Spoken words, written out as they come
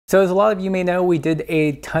So as a lot of you may know, we did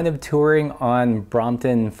a ton of touring on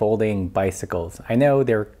Brompton folding bicycles. I know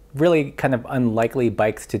they're really kind of unlikely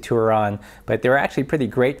bikes to tour on, but they're actually pretty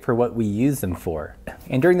great for what we use them for.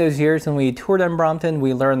 And during those years when we toured on Brompton,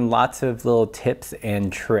 we learned lots of little tips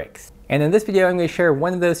and tricks. And in this video, I'm going to share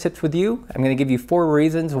one of those tips with you. I'm going to give you 4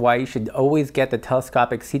 reasons why you should always get the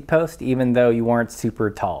telescopic seat post, even though you aren't super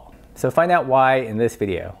tall. So find out why in this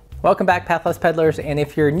video. Welcome back, Pathless Peddlers, and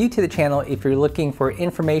if you're new to the channel, if you're looking for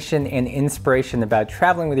information and inspiration about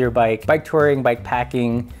traveling with your bike, bike touring, bike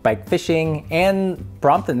packing, bike fishing, and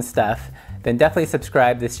Brompton stuff, then definitely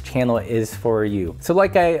subscribe. This channel is for you. So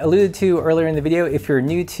like I alluded to earlier in the video, if you're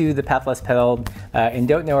new to the Pathless Pedal and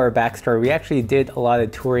don't know our backstory, we actually did a lot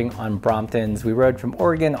of touring on Bromptons. We rode from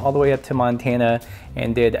Oregon all the way up to Montana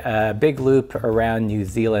and did a big loop around New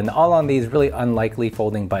Zealand, all on these really unlikely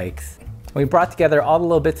folding bikes. We brought together all the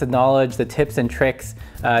little bits of knowledge, the tips and tricks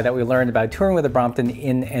that we learned about touring with a Brompton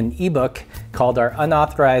in an ebook called our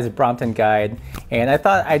Unauthorized Brompton Guide. And I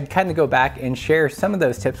thought I'd kind of go back and share some of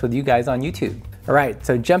those tips with you guys on YouTube. All right,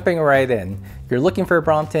 so jumping right in. You're looking for a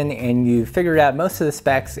Brompton and you figured out most of the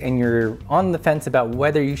specs and you're on the fence about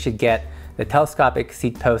whether you should get the telescopic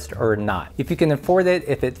seat post or not. If you can afford it,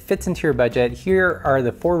 if it fits into your budget, here are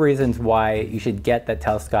the 4 reasons why you should get that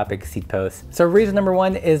telescopic seat post. So reason number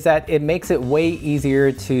 1 is that it makes it way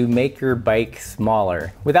easier to make your bike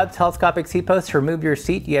smaller. Without telescopic seat post, to remove your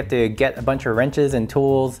seat, you have to get a bunch of wrenches and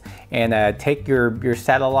tools and take your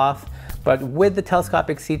saddle off. But with the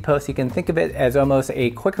telescopic seat post, you can think of it as almost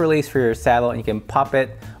a quick release for your saddle and you can pop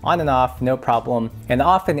it on and off, no problem. And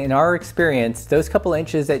often in our experience, those couple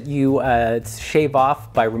inches that you shave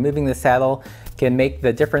off by removing the saddle can make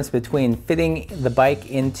the difference between fitting the bike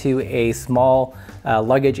into a small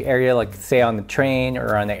luggage area, like say on the train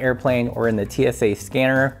or on the airplane or in the TSA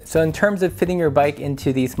scanner. So in terms of fitting your bike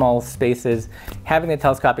into these small spaces, having the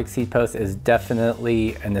telescopic seat post is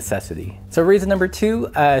definitely a necessity. So reason number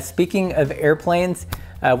 2, speaking of airplanes,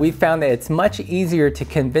 we've found that it's much easier to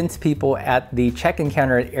convince people at the check-in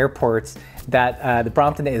counter at airports that the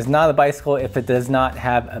Brompton is not a bicycle if it does not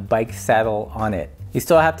have a bike saddle on it. You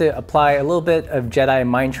still have to apply a little bit of Jedi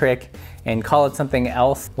mind trick and call it something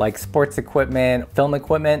else like sports equipment, film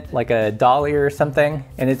equipment, like a dolly or something.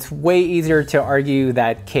 And it's way easier to argue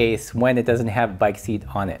that case when it doesn't have a bike seat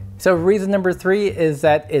on it. So reason number 3 is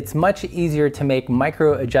that it's much easier to make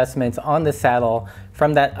micro adjustments on the saddle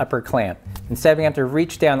from that upper clamp. Instead of having to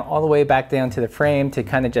reach down all the way back down to the frame to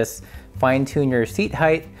kind of just fine tune your seat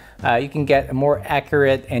height, you can get a more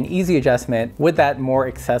accurate and easy adjustment with that more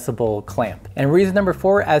accessible clamp. And reason number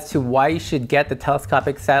 4 as to why you should get the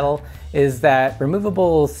telescopic saddle is that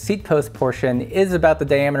removable seat post portion is about the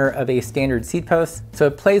diameter of a standard seat post. So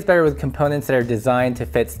it plays better with components that are designed to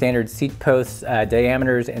fit standard seat post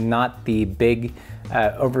diameters and not the big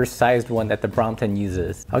oversized one that the Brompton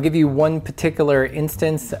uses. I'll give you one particular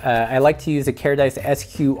instance. I like to use a Caradice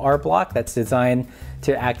SQR block that's designed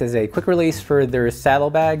to act as a quick release for their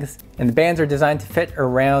saddlebags. And the bands are designed to fit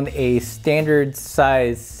around a standard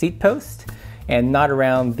size seat post and not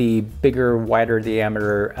around the bigger, wider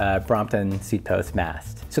diameter Brompton seat post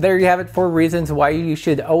mast. So there you have it, 4 reasons why you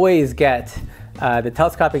should always get the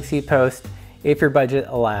telescopic seat post if your budget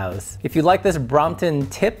allows. If you like this Brompton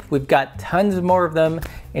tip, we've got tons more of them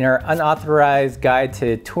in our Unauthorized Guide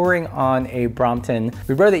to Touring on a Brompton.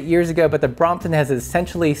 We wrote it years ago, but the Brompton has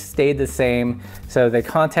essentially stayed the same. So the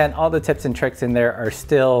content, all the tips and tricks in there are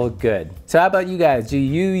still good. So how about you guys? Do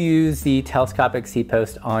you use the telescopic seat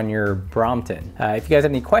post on your Brompton? If you guys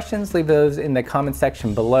have any questions, leave those in the comment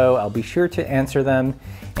section below. I'll be sure to answer them.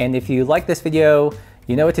 And if you like this video,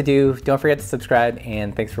 you know what to do. Don't forget to subscribe,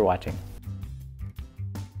 and thanks for watching.